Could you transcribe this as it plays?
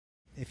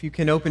If you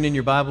can open in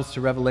your Bibles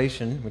to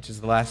Revelation, which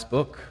is the last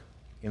book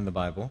in the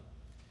Bible,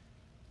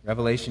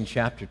 Revelation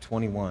chapter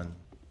 21.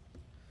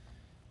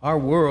 Our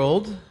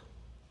world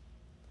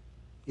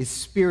is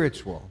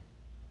spiritual,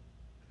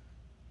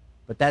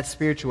 but that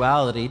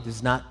spirituality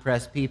does not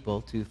press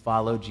people to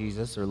follow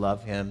Jesus or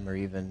love him or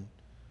even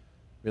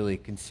really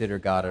consider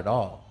God at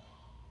all.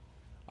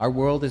 Our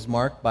world is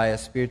marked by a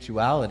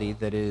spirituality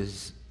that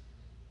is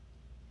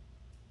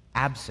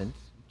absent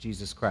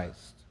Jesus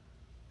Christ.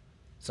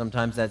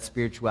 Sometimes that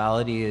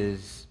spirituality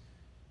is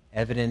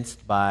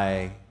evidenced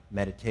by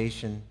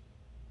meditation,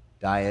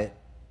 diet.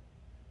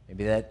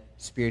 Maybe that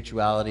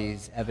spirituality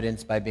is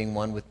evidenced by being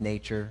one with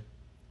nature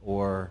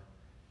or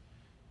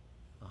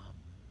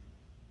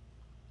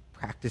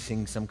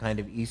practicing some kind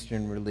of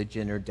Eastern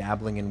religion or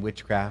dabbling in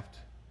witchcraft.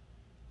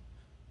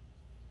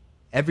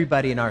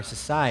 Everybody in our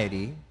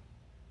society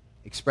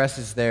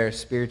expresses their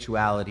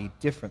spirituality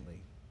differently.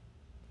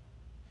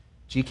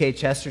 G.K.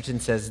 Chesterton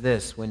says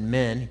this: when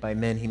men, by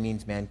men he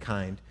means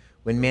mankind,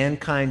 when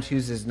mankind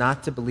chooses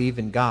not to believe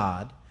in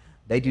God,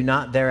 they do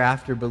not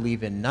thereafter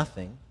believe in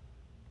nothing.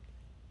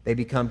 They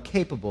become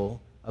capable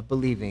of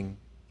believing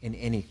in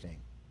anything.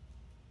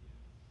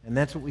 And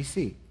that's what we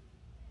see.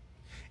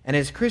 And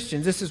as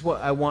Christians, this is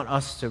what I want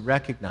us to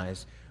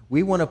recognize.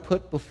 We want to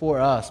put before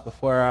us,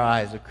 before our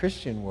eyes, a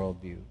Christian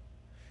worldview.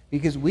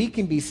 Because we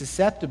can be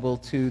susceptible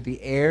to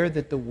the air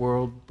that the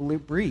world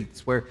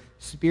breathes, where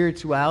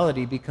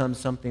spirituality becomes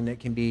something that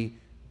can be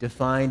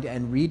defined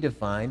and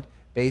redefined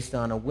based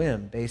on a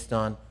whim, based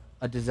on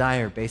a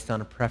desire, based on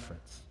a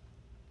preference.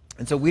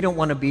 And so we don't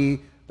want to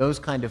be those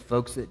kind of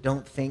folks that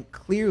don't think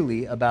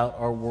clearly about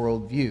our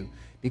worldview.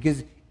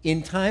 Because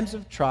in times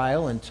of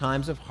trial, in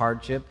times of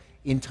hardship,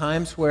 in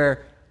times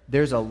where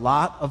there's a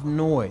lot of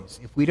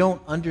noise, if we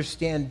don't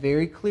understand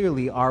very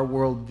clearly our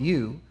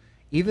worldview,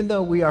 even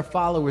though we are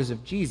followers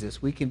of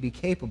Jesus, we can be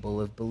capable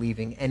of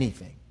believing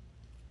anything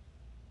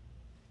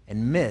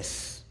and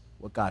miss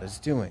what God is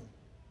doing.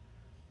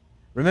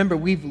 Remember,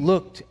 we've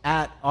looked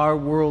at our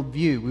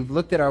worldview. We've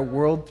looked at our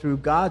world through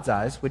God's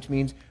eyes, which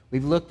means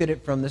we've looked at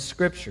it from the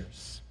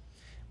Scriptures.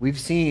 We've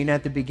seen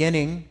at the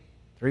beginning,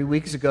 3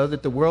 weeks ago,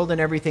 that the world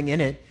and everything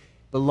in it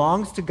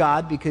belongs to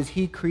God because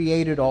he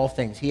created all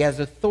things. He has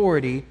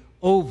authority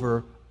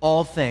over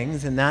all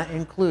things, and that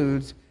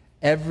includes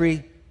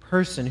every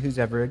person who's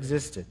ever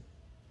existed.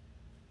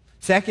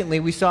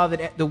 Secondly, we saw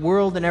that the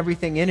world and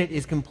everything in it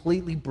is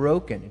completely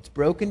broken. It's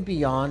broken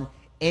beyond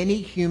any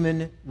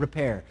human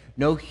repair.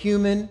 No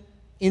human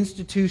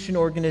institution,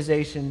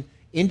 organization,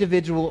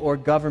 individual, or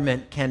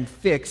government can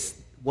fix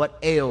what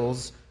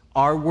ails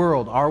our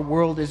world. Our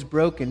world is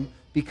broken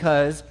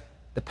because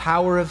the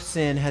power of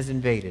sin has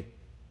invaded.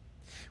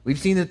 We've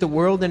seen that the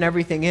world and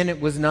everything in it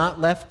was not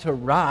left to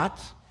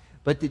rot,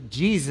 but that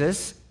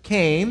Jesus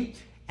came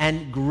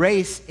and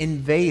grace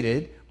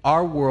invaded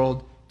our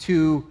world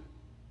so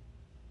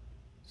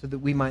that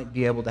we might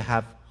be able to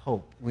have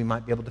hope. We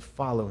might be able to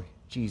follow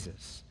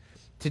Jesus.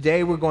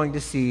 Today we're going to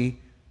see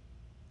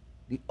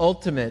the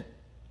ultimate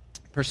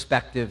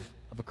perspective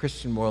of a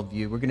Christian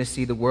worldview. We're going to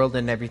see the world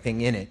and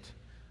everything in it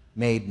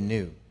made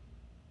new.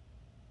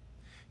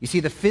 You see,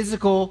 the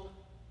physical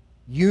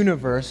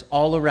universe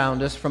all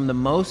around us, from the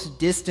most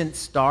distant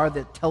star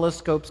that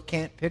telescopes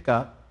can't pick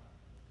up,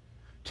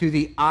 to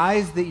the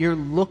eyes that you're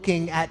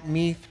looking at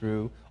me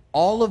through,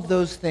 all of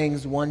those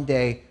things one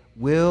day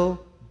will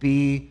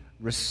be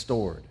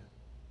restored.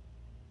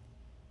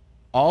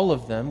 All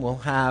of them will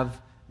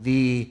have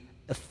the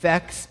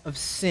effects of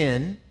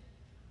sin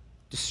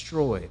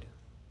destroyed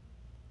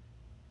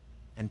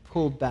and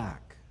pulled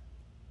back.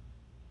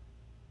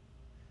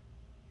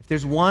 If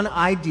there's one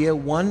idea,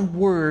 one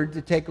word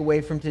to take away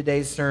from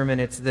today's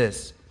sermon, it's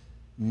this: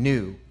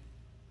 new.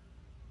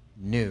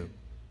 New.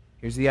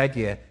 Here's the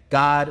idea: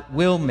 God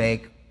will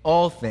make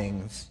all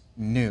things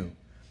new.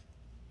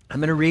 I'm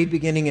going to read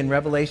beginning in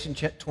Revelation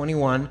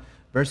 21, I'm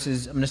going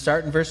to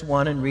start in verse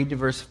 1 and read to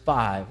verse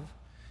 5.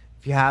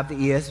 If you have the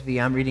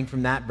ESV, I'm reading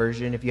from that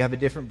version. If you have a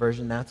different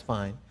version, that's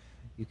fine.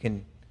 You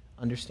can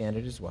understand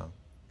it as well.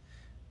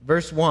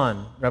 Verse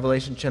 1,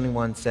 Revelation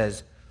 21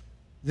 says,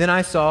 "Then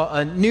I saw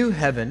a new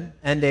heaven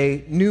and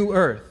a new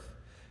earth,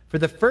 for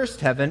the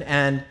first heaven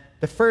and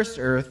the first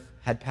earth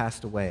had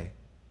passed away,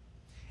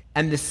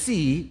 and the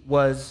sea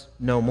was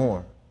no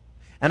more.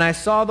 And I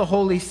saw the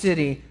holy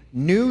city,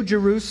 New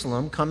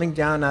Jerusalem, coming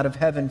down out of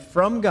heaven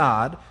from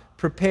God,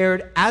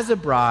 prepared as a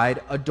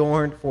bride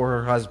adorned for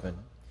her husband.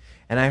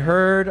 And I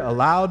heard a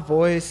loud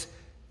voice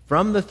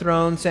from the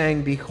throne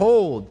saying,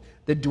 'Behold,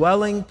 the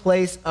dwelling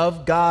place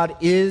of God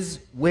is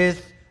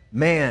with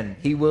man.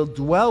 He will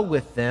dwell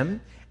with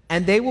them,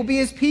 and they will be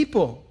his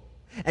people.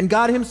 And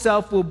God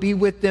himself will be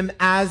with them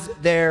as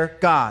their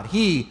God.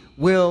 He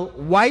will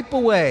wipe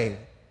away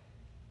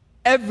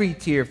every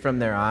tear from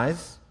their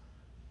eyes,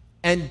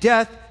 and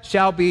death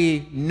shall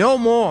be no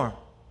more.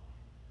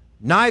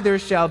 Neither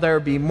shall there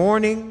be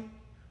mourning,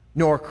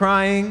 nor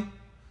crying,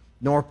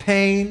 nor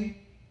pain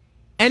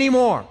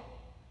anymore,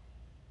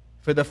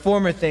 for the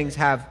former things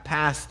have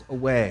passed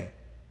away.'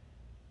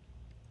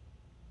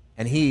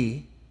 And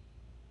he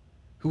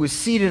who was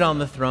seated on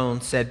the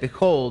throne, said,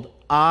 "Behold,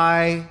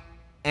 I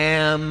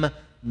am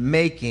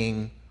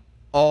making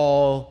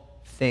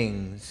all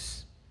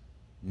things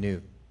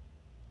new."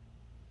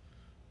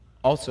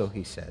 Also,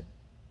 he said,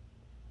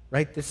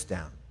 "Write this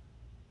down,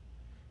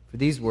 for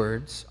these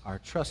words are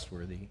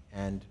trustworthy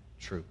and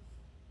true."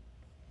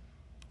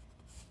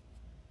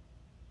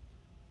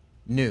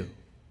 New.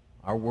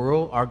 Our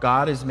world, our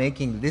God is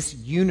making this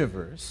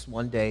universe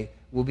one day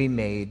will be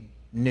made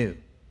new.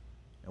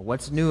 Now,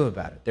 what's new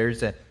about it?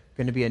 There's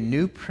going to be a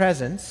new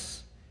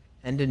presence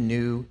and a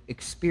new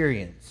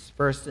experience.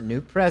 First, a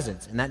new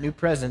presence, and that new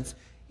presence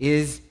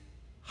is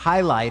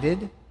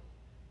highlighted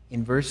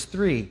in verse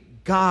 3.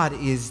 God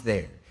is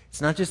there.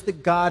 It's not just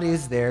that God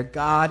is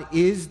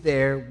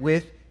there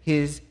with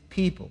his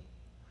people.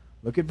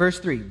 Look at verse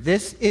 3.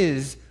 This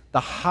is the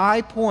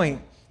high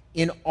point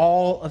in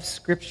all of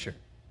Scripture.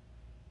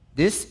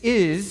 This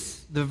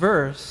is the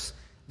verse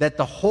that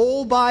the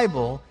whole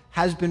Bible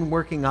has been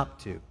working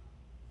up to.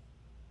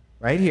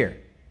 Right here.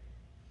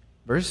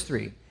 Verse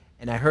 3.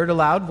 And I heard a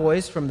loud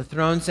voice from the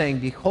throne saying,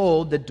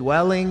 "Behold, the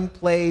dwelling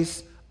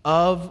place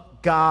of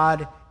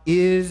God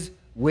is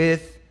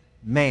with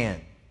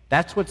man."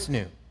 That's what's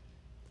new.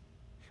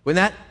 When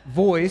that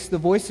voice, the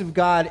voice of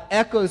God,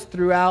 echoes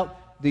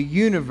throughout the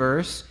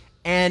universe,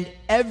 and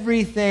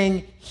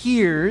everything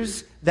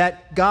hears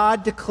that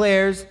God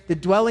declares the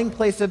dwelling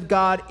place of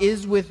God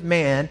is with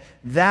man,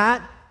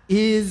 that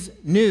is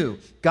new.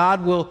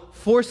 God will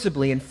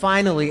forcibly and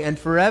finally and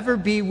forever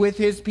be with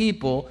his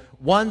people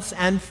once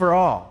and for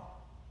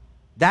all.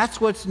 That's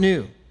what's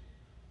new.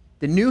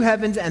 The new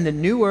heavens and the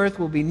new earth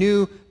will be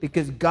new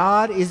because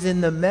God is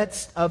in the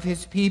midst of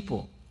his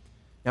people.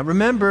 Now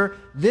remember,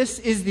 this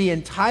is the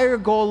entire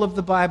goal of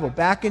the Bible.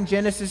 Back in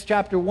Genesis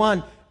chapter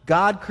 1,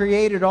 God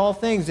created all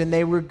things and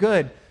they were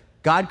good.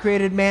 God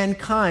created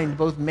mankind,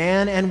 both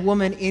man and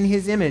woman, in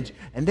his image,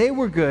 and they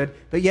were good,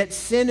 but yet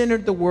sin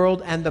entered the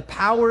world and the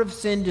power of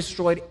sin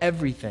destroyed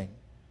everything.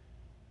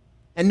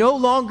 And no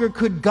longer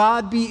could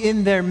God be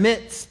in their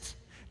midst.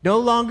 No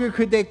longer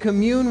could they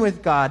commune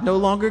with God. No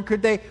longer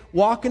could they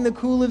walk in the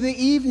cool of the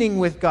evening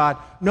with God.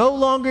 No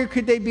longer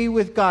could they be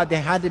with God.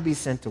 They had to be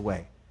sent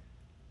away.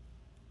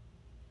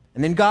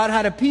 And then God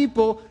had a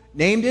people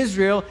named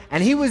Israel,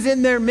 and he was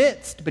in their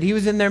midst, but he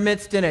was in their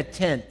midst in a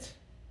tent.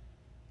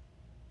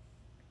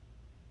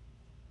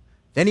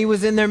 Then he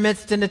was in their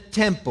midst in a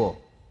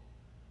temple.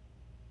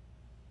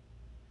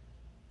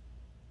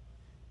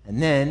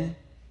 And then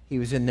he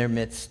was in their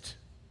midst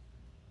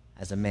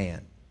as a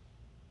man.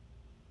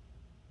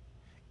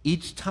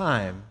 Each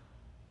time,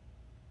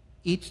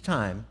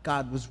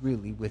 God was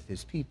really with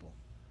his people.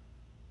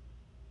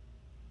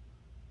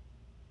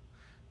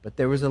 But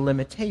there was a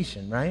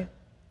limitation, right?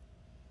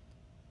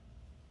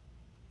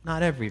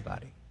 Not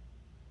everybody.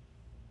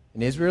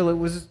 In Israel, it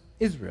was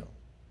Israel.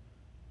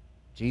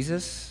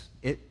 Jesus,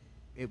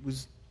 it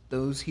was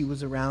those he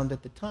was around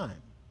at the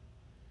time.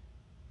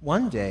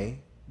 One day,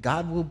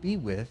 God will be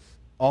with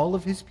all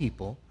of his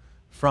people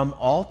from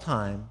all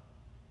time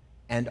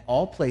and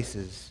all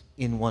places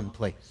in one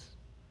place.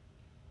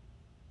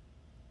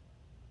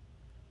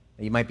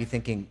 Now, you might be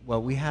thinking,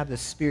 well, we have the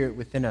Spirit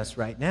within us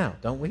right now,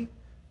 don't we?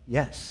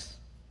 Yes,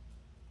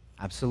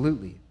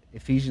 absolutely.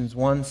 Ephesians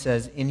 1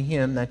 says, "In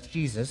him," that's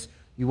Jesus,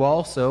 "you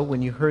also,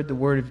 when you heard the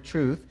word of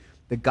truth,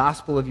 the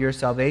gospel of your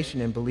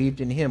salvation, and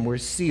believed in him, were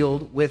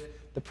sealed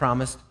with the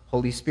promised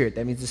Holy Spirit."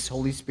 That means this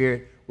Holy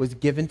Spirit was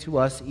given to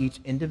us each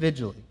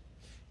individually.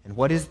 And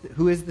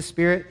who is the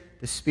Spirit?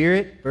 The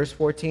Spirit, verse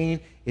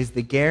 14, is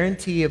the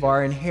guarantee of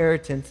our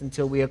inheritance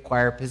until we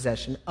acquire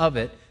possession of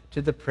it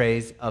to the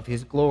praise of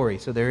his glory.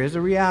 So there is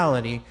a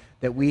reality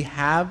that we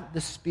have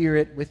the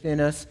Spirit within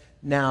us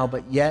now,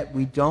 but yet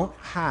we don't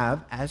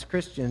have, as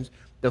Christians,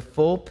 the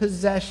full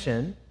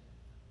possession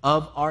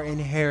of our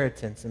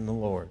inheritance in the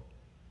Lord.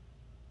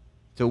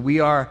 So we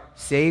are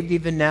saved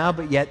even now,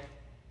 but yet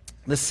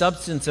the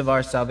substance of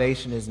our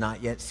salvation is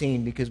not yet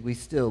seen because we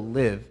still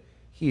live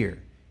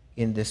here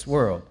in this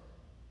world.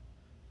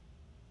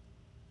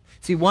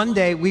 See, one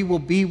day we will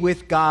be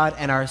with God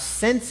and our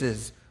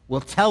senses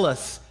will tell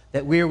us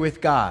that we're with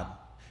God.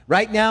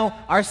 Right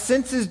now, our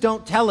senses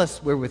don't tell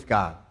us we're with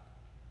God.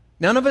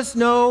 None of us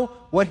know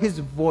what his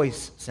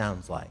voice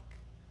sounds like.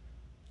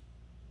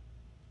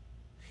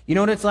 You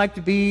know what it's like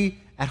to be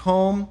at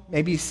home,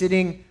 maybe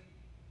sitting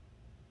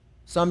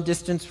some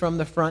distance from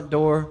the front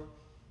door,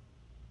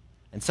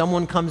 and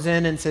someone comes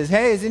in and says,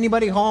 "Hey, is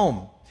anybody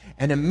home?"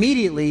 And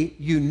immediately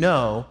you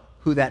know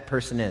who that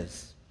person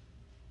is.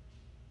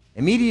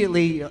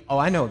 Immediately,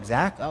 I know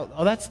exactly.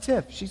 Oh, that's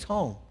Tiff. She's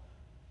home.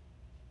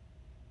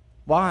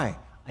 Why?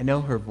 I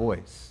know her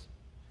voice.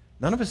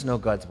 None of us know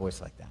God's voice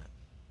like that.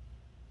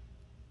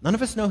 None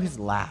of us know his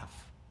laugh.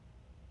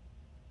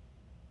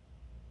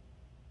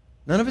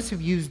 None of us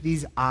have used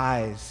these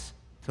eyes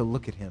to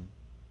look at him.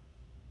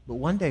 But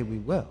one day we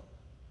will.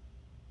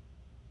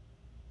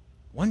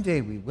 One day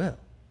we will.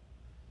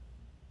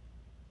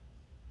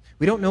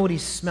 We don't know what he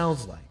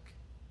smells like.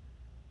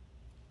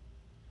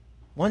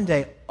 One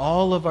day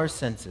all of our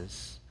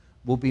senses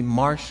will be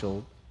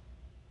marshaled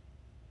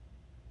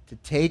to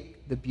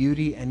take the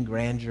beauty and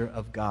grandeur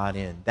of God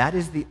in. That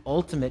is the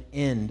ultimate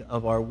end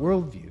of our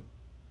worldview.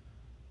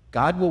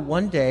 God will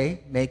one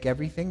day make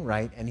everything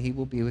right, and he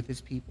will be with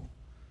his people.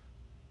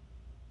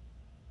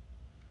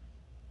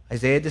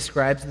 Isaiah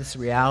describes this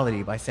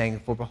reality by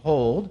saying, "For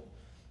behold,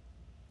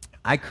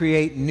 I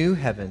create new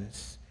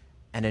heavens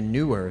and a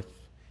new earth,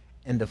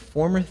 and the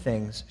former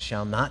things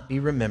shall not be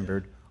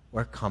remembered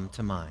or come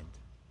to mind."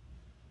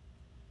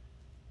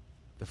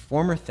 The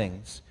former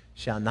things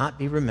shall not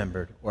be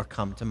remembered or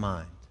come to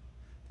mind.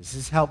 This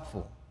is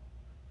helpful,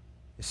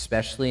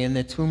 especially in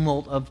the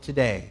tumult of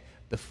today.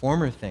 The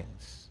former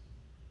things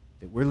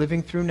that we're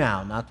living through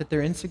now, not that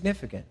they're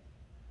insignificant,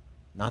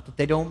 not that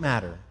they don't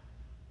matter,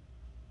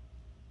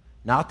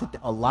 not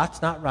that a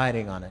lot's not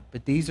riding on it,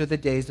 but these are the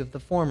days of the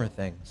former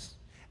things.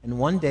 And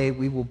one day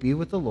we will be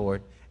with the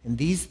Lord, and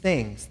these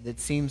things that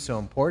seem so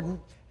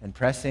important and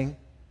pressing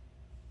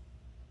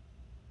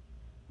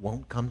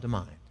won't come to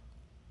mind.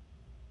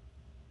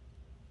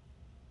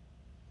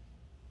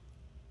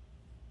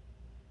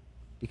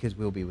 Because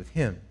we'll be with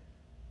him.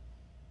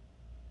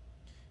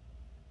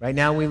 Right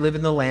now we live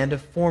in the land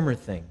of former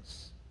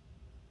things.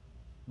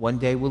 One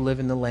day we'll live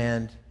in the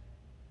land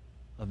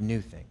of new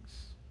things.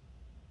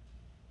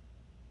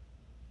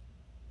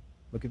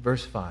 Look at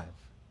verse 5.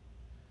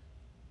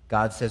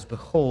 God says,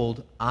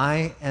 "Behold,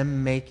 I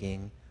am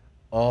making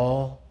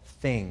all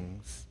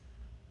things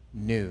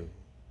new."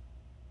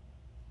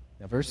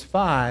 Now verse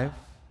 5,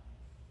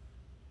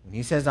 when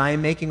he says, "I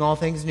am making all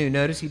things new,"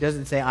 notice he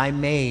doesn't say, "I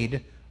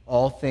made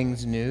all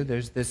things new."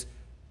 There's this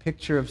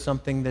picture of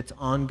something that's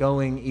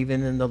ongoing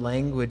even in the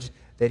language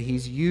that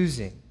he's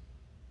using.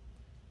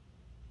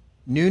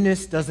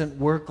 Newness doesn't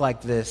work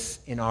like this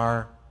in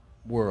our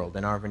world,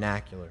 in our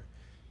vernacular.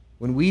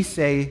 When we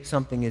say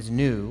something is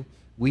new,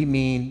 we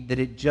mean that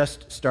it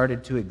just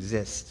started to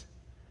exist.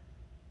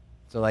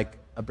 So like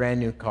a brand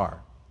new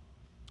car.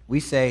 We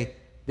say,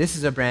 "This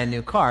is a brand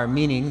new car,"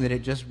 meaning that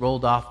it just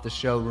rolled off the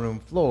showroom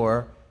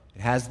floor.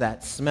 It has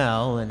that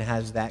smell and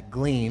has that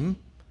gleam.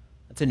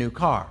 It's a new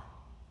car.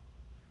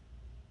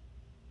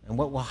 And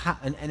what will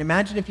happen? And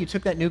imagine if you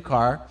took that new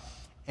car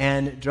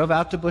and drove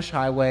out to Bush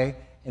Highway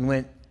and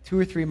went 2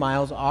 or 3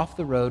 miles off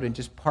the road and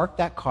just parked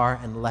that car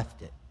and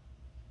left it.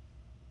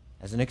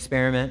 As an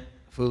experiment,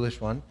 a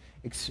foolish one,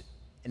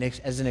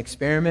 as an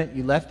experiment,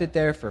 you left it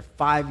there for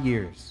 5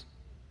 years.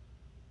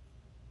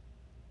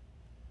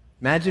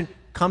 Imagine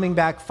coming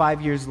back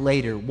 5 years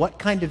later. What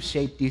kind of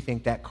shape do you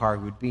think that car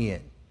would be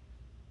in?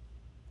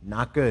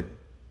 Not good.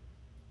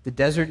 The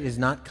desert is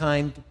not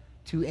kind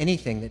to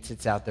anything that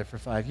sits out there for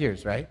 5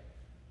 years, right?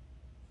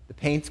 The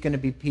paint's going to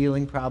be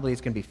peeling probably.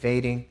 It's going to be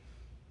fading.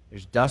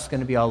 There's dust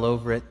going to be all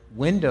over it.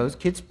 Windows,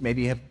 kids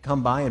maybe have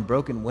come by and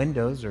broken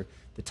windows, or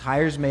the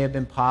tires may have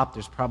been popped.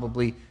 There's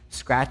probably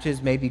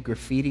scratches, maybe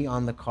graffiti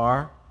on the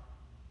car.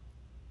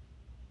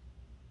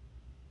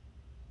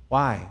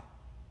 Why?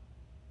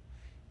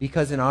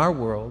 Because in our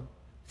world,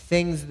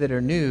 things that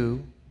are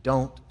new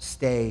don't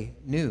stay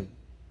new.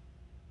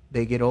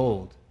 They get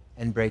old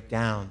and break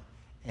down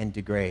and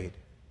degrade.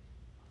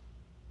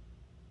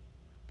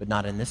 But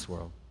not in this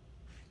world.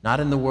 Not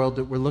in the world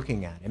that we're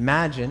looking at.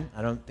 Imagine,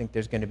 I don't think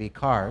there's going to be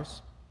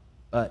cars,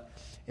 but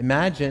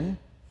imagine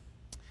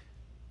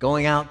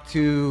going out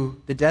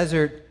to the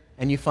desert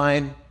and you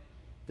find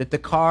that the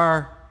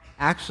car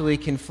actually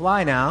can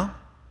fly now,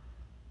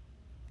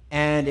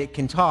 and it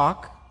can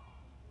talk,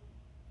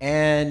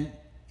 and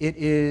it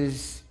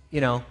is,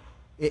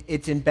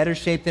 it's in better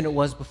shape than it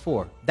was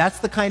before. That's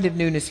the kind of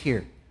newness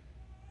here.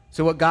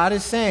 So what God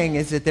is saying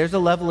is that there's a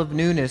level of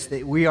newness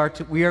that we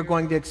are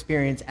going to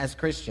experience as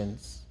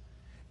Christians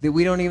that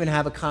we don't even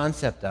have a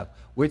concept of.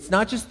 Where it's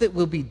not just that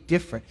we'll be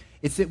different,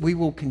 it's that we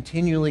will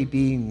continually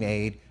be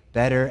made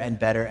better and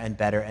better and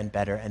better and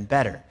better and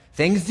better.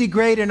 Things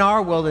degrade in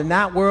our world. In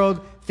that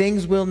world,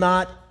 things will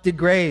not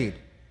degrade.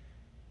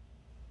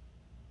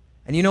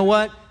 And you know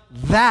what?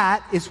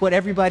 That is what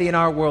everybody in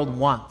our world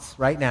wants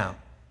right now.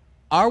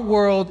 Our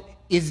world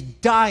is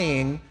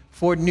dying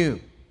for new.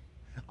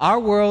 Our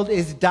world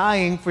is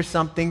dying for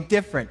something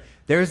different.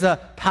 There's a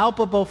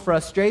palpable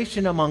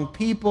frustration among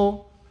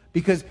people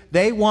because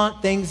they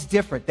want things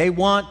different. They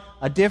want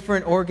a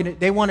different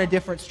they want a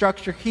different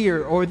structure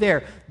here or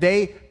there.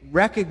 They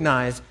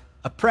recognize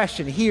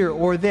oppression here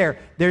or there.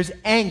 There's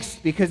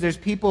angst because there's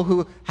people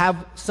who have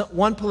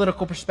one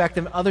political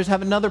perspective, others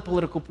have another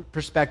political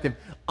perspective.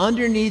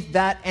 Underneath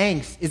that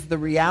angst is the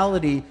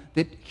reality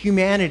that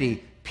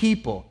humanity,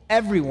 people,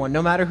 everyone,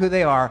 no matter who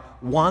they are,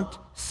 want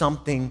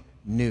something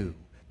new.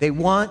 They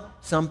want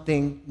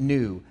something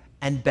new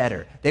and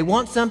better. They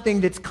want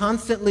something that's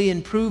constantly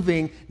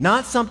improving,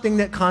 not something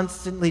that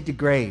constantly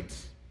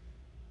degrades.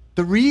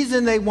 The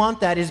reason they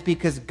want that is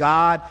because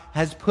God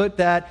has put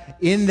that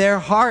in their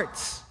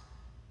hearts.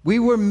 We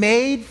were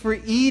made for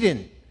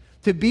Eden,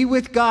 to be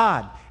with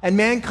God. And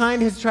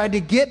mankind has tried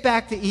to get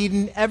back to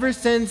Eden ever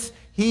since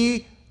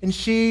he and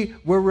she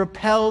were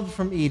repelled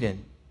from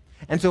Eden.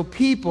 And so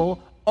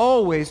people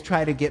always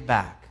try to get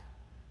back.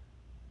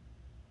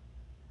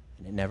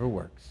 And it never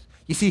works.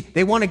 You see,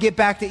 they want to get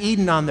back to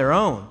Eden on their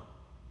own.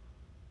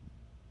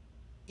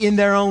 in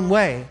their own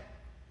way,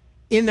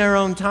 in their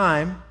own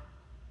time,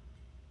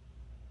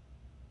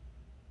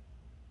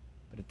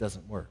 but it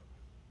doesn't work.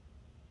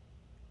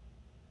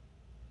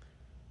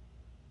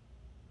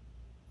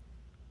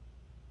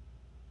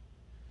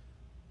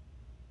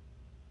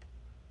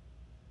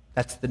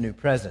 That's the new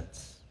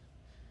presence.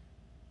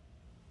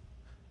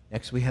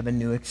 Next, we have a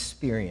new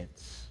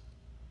experience.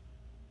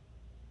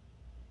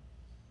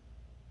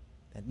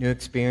 That new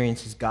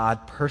experience is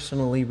God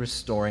personally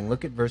restoring.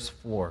 Look at verse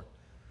 4.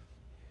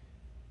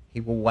 He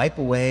will wipe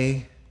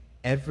away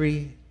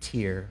every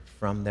tear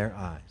from their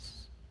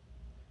eyes.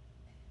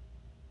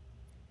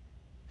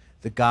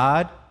 The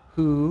God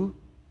who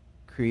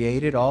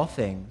created all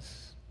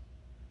things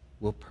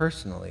will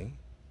personally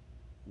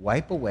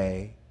wipe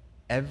away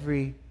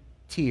every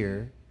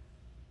tear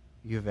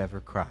you've ever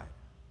cried.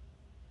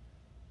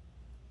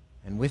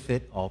 And with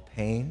it, all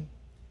pain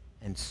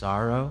and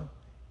sorrow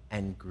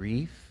and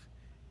grief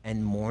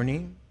and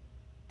mourning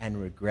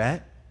and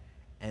regret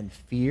and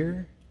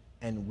fear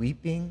and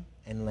weeping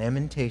and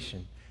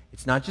lamentation.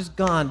 It's not just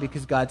gone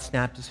because God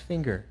snapped his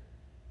finger.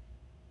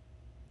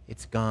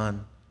 It's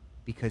gone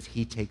because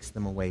he takes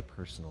them away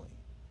personally.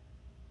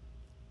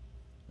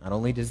 Not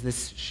only does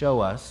this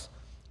show us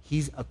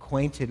he's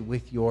acquainted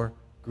with your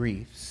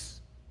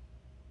griefs,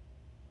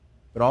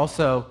 but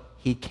also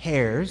he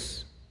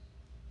cares,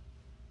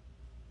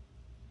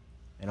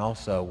 and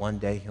also one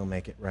day he'll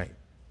make it right.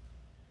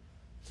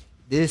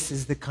 This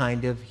is the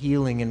kind of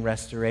healing and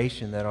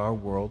restoration that our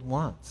world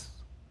wants.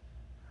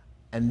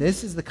 And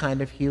this is the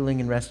kind of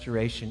healing and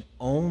restoration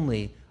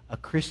only a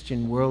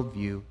Christian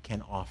worldview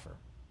can offer.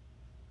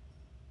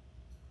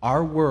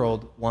 Our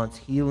world wants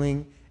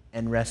healing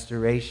and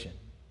restoration.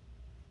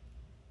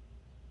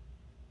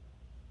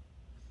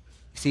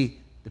 See,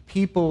 the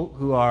people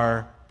who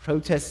are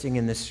protesting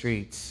in the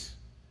streets,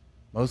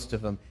 most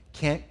of them,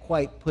 can't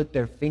quite put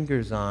their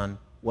fingers on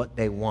what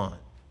they want.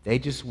 They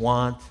just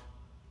want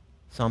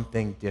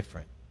something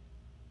different.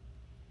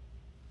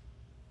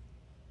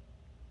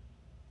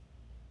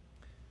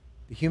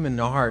 The human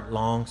heart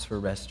longs for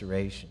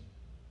restoration.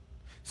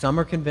 Some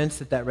are convinced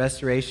that that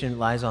restoration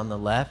lies on the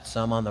left,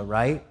 some on the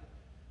right.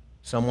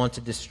 Some want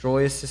to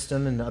destroy a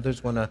system, and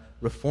others want to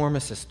reform a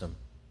system.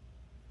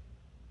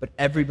 But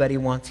everybody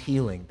wants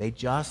healing. They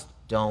just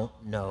don't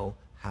know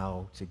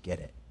how to get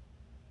it.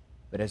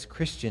 But as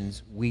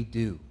Christians, we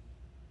do.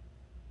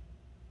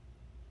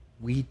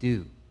 We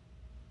do.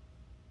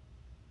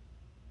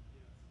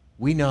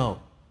 We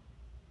know.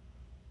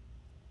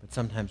 But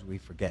sometimes we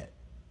forget.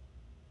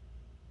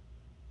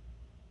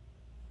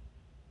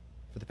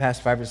 For the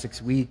past 5 or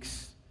 6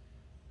 weeks,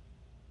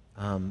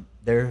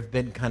 there have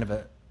been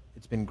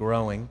it's been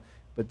growing,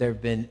 but there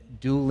have been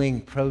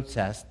dueling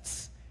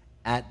protests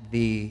at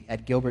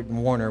Gilbert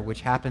and Warner,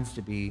 which happens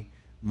to be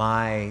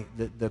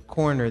the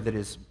corner that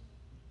is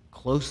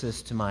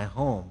closest to my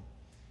home.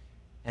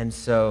 And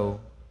so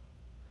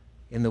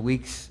in the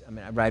weeks,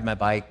 I ride my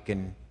bike,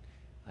 and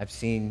I've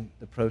seen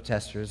the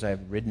protesters.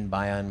 I've ridden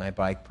by on my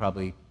bike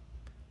probably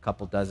a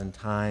couple dozen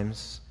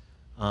times.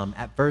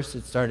 At first,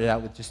 it started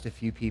out with just a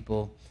few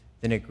people.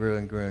 Then it grew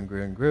and grew and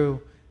grew and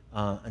grew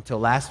until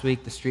last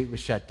week the street was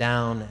shut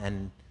down,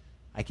 and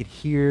I could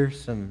hear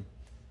some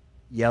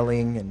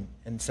yelling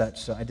and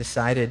such. So I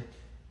decided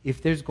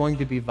if there's going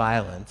to be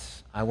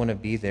violence, I want to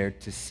be there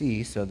to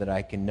see so that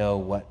I can know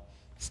what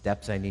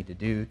steps I need to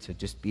do to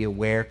just be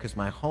aware, because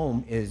my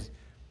home is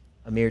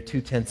a mere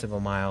 0.2 of a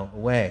mile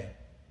away.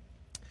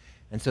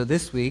 And so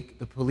this week,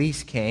 the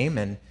police came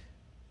and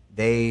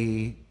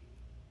they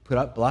put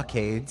up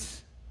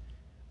blockades.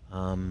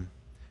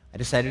 I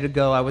decided to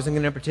go. I wasn't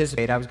going to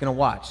participate. I was going to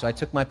watch. So I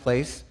took my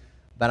place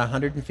about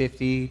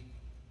 150,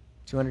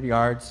 200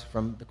 yards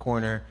from the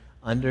corner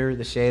under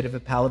the shade of a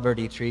Palo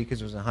Verde tree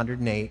because it was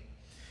 108.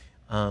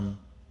 And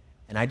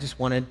I just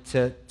wanted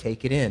to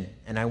take it in.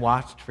 And I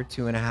watched for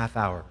 2.5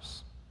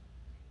 hours.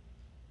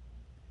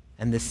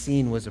 And the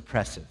scene was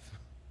oppressive.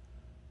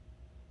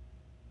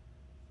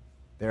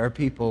 There are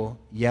people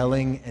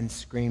yelling and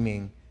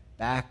screaming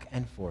back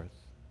and forth,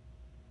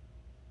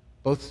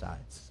 both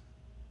sides,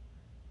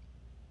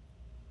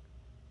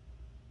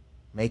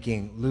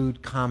 making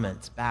lewd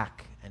comments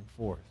back and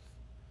forth.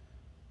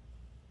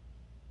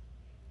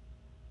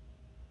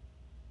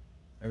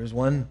 There was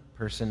one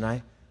person,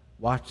 I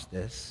watched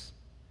this.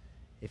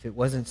 If it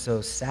wasn't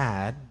so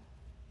sad,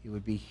 it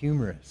would be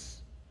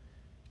humorous.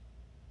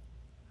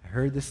 I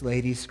heard this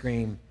lady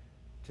scream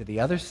to the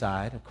other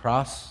side,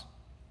 across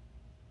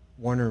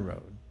Warner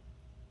Road,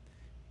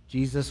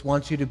 "Jesus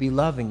wants you to be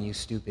loving, you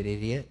stupid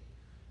idiot,"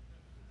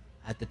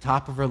 at the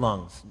top of her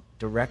lungs,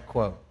 direct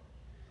quote.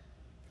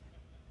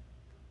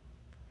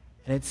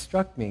 And it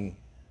struck me.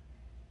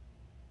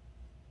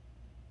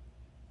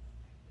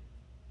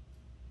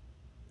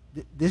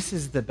 This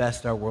is the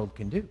best our world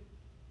can do.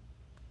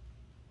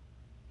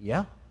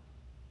 Yeah.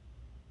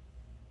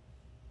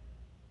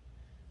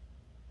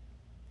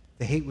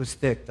 The hate was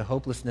thick. The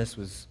hopelessness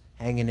was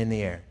hanging in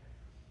the air.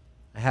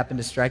 I happened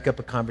to strike up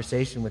a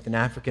conversation with an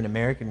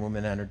African-American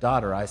woman and her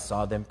daughter. I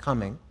saw them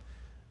coming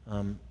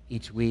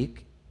each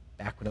week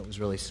back when it was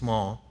really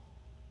small.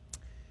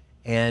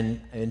 And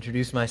I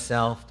introduced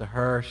myself to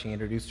her. She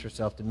introduced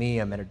herself to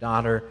me. I met her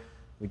daughter.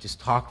 We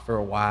just talked for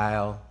a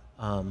while.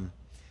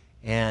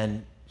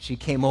 And she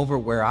came over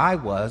where I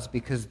was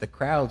because the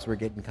crowds were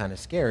getting kind of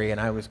scary, and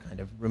I was kind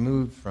of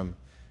removed from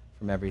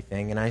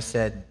everything. And I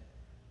said,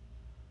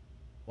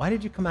 "Why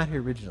did you come out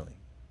here originally?"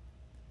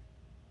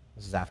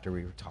 This is after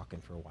we were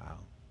talking for a while.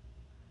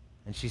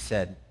 And she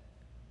said,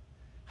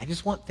 "I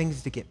just want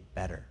things to get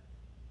better."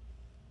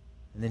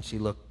 And then she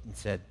looked and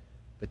said,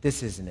 "But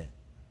this isn't it."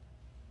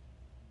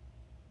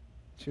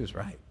 She was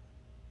right.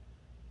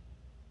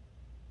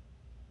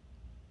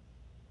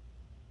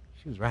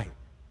 She was right.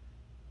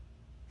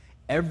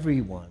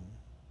 Everyone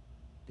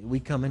that we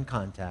come in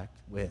contact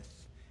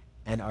with,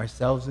 and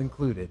ourselves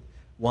included,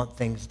 want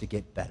things to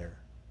get better.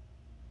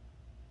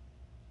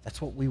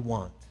 That's what we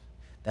want.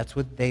 That's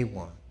what they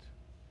want.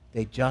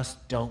 They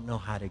just don't know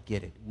how to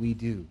get it. We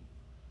do.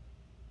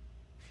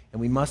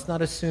 And we must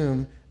not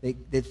assume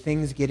that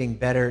things getting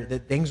better,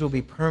 that things will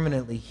be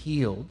permanently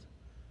healed.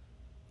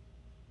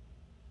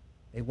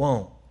 They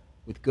won't,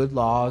 with good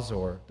laws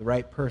or the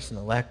right person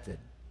elected.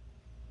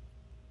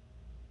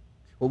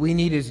 What we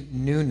need is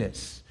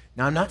newness.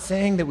 Now, I'm not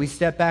saying that we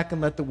step back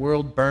and let the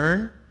world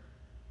burn.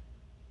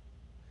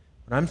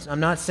 I'm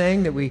not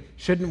saying that we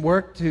shouldn't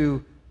work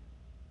to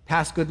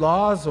pass good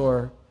laws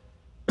or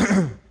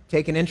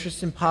take an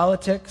interest in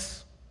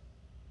politics.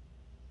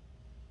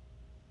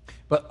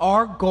 But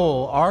our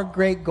goal, our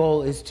great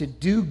goal, is to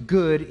do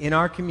good in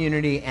our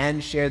community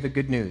and share the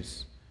good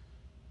news.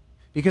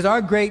 Because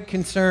our great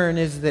concern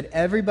is that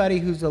everybody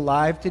who's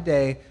alive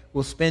today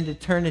will spend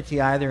eternity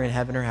either in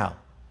heaven or hell.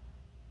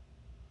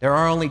 There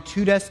are only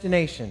two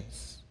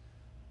destinations.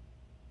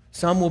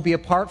 Some will be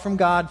apart from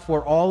God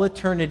for all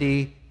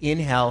eternity in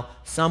hell.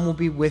 Some will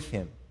be with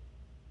him.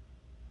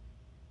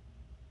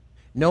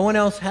 No one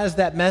else has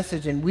that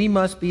message, and we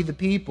must be the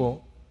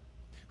people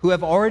who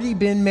have already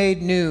been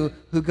made new,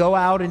 who go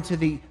out into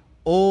the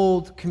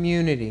old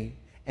community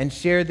and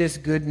share this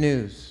good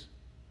news.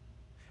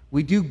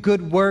 We do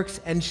good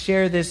works and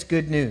share this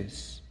good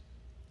news.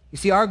 You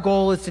see, our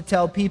goal is to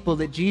tell people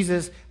that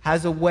Jesus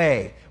has a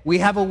way. We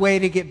have a way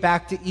to get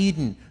back to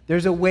Eden.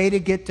 There's a way to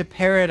get to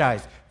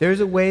paradise.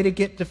 There's a way to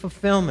get to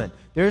fulfillment.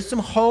 There's some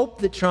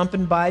hope that Trump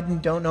and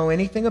Biden don't know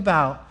anything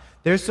about.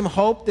 There's some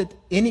hope that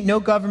no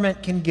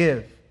government can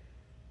give.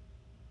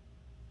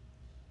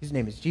 His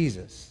name is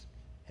Jesus.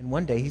 And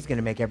one day he's going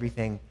to make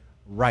everything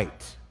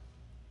right.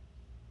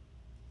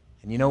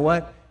 And you know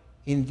what?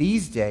 In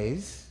these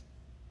days,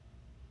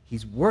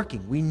 he's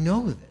working. We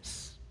know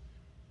this.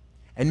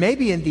 And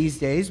maybe in these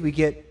days we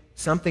get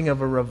something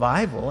of a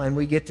revival and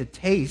we get to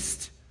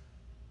taste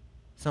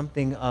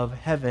something of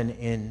heaven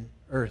in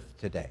earth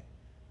today.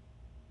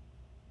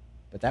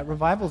 But that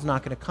revival is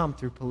not going to come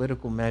through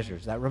political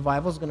measures. That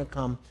revival is going to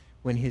come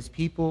when his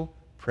people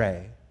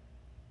pray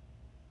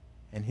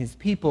and his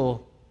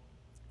people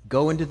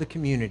go into the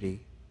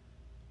community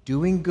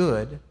doing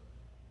good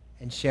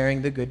and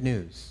sharing the good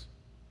news.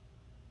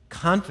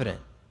 Confident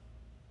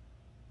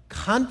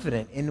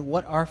in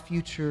what our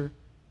future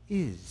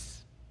is.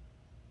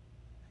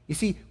 You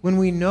see, when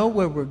we know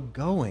where we're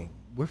going,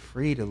 we're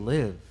free to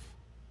live.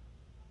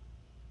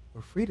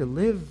 We're free to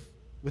live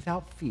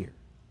without fear.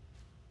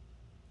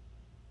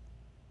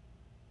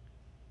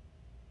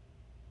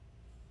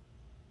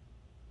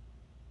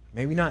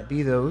 Maybe not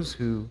be those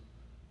who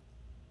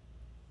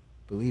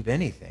believe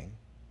anything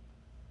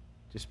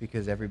just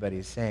because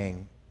everybody's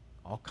saying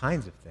all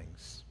kinds of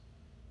things.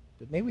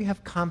 But may we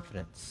have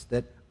confidence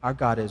that our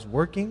God is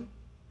working,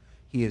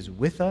 he is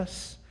with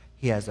us,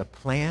 he has a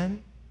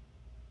plan,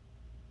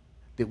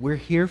 that we're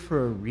here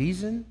for a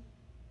reason,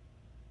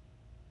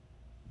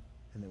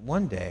 and that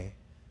one day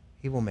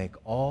he will make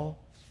all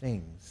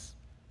things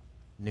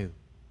new.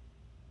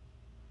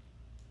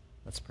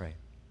 Let's pray.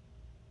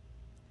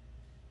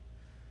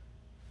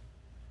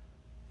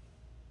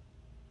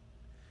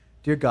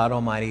 Dear God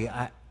Almighty,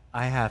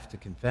 I have to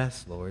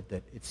confess, Lord,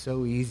 that it's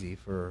so easy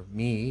for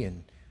me,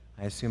 and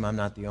I assume I'm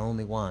not the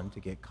only one, to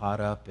get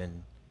caught up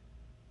in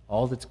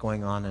all that's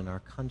going on in our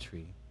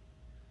country.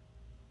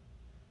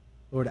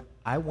 Lord,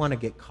 I want to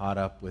get caught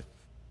up with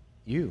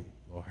you,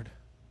 Lord.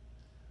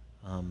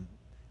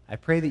 I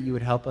pray that you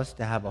would help us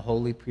to have a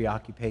holy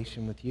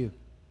preoccupation with you.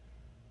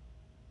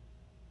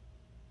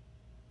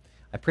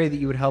 I pray that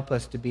you would help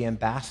us to be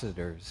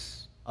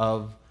ambassadors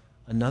of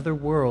another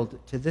world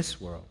to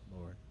this world,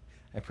 Lord.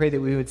 I pray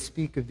that we would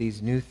speak of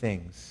these new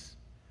things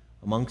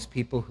amongst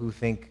people who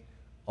think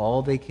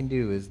all they can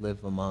do is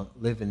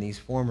live in these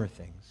former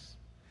things.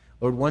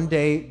 Lord, one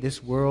day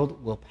this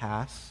world will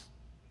pass.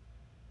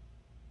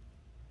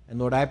 And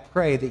Lord, I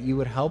pray that you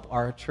would help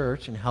our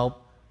church and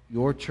help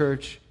your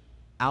church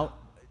out,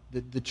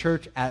 the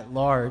church at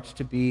large,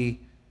 to be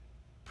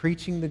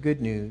preaching the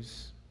good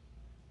news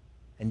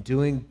and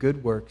doing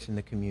good works in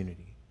the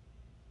community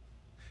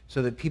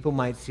so that people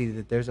might see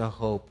that there's a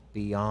hope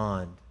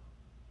beyond.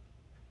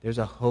 There's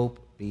a hope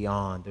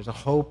beyond. There's a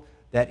hope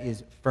that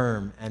is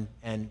firm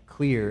and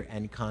clear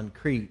and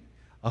concrete.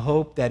 A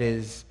hope that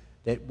is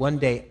that one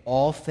day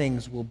all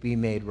things will be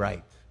made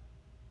right.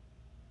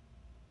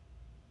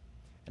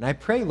 And I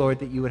pray, Lord,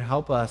 that you would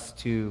help us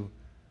to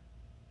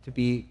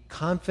be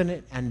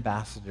confident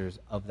ambassadors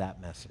of that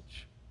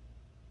message.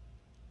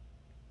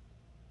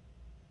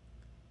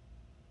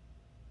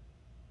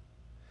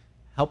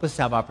 Help us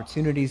have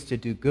opportunities to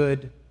do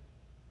good.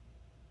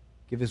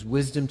 Give us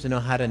wisdom to know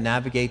how to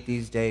navigate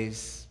these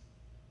days.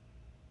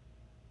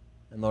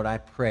 And Lord, I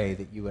pray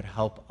that you would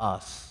help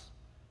us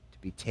to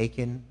be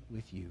taken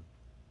with you.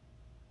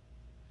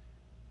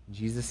 In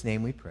Jesus'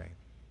 name we pray.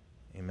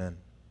 Amen.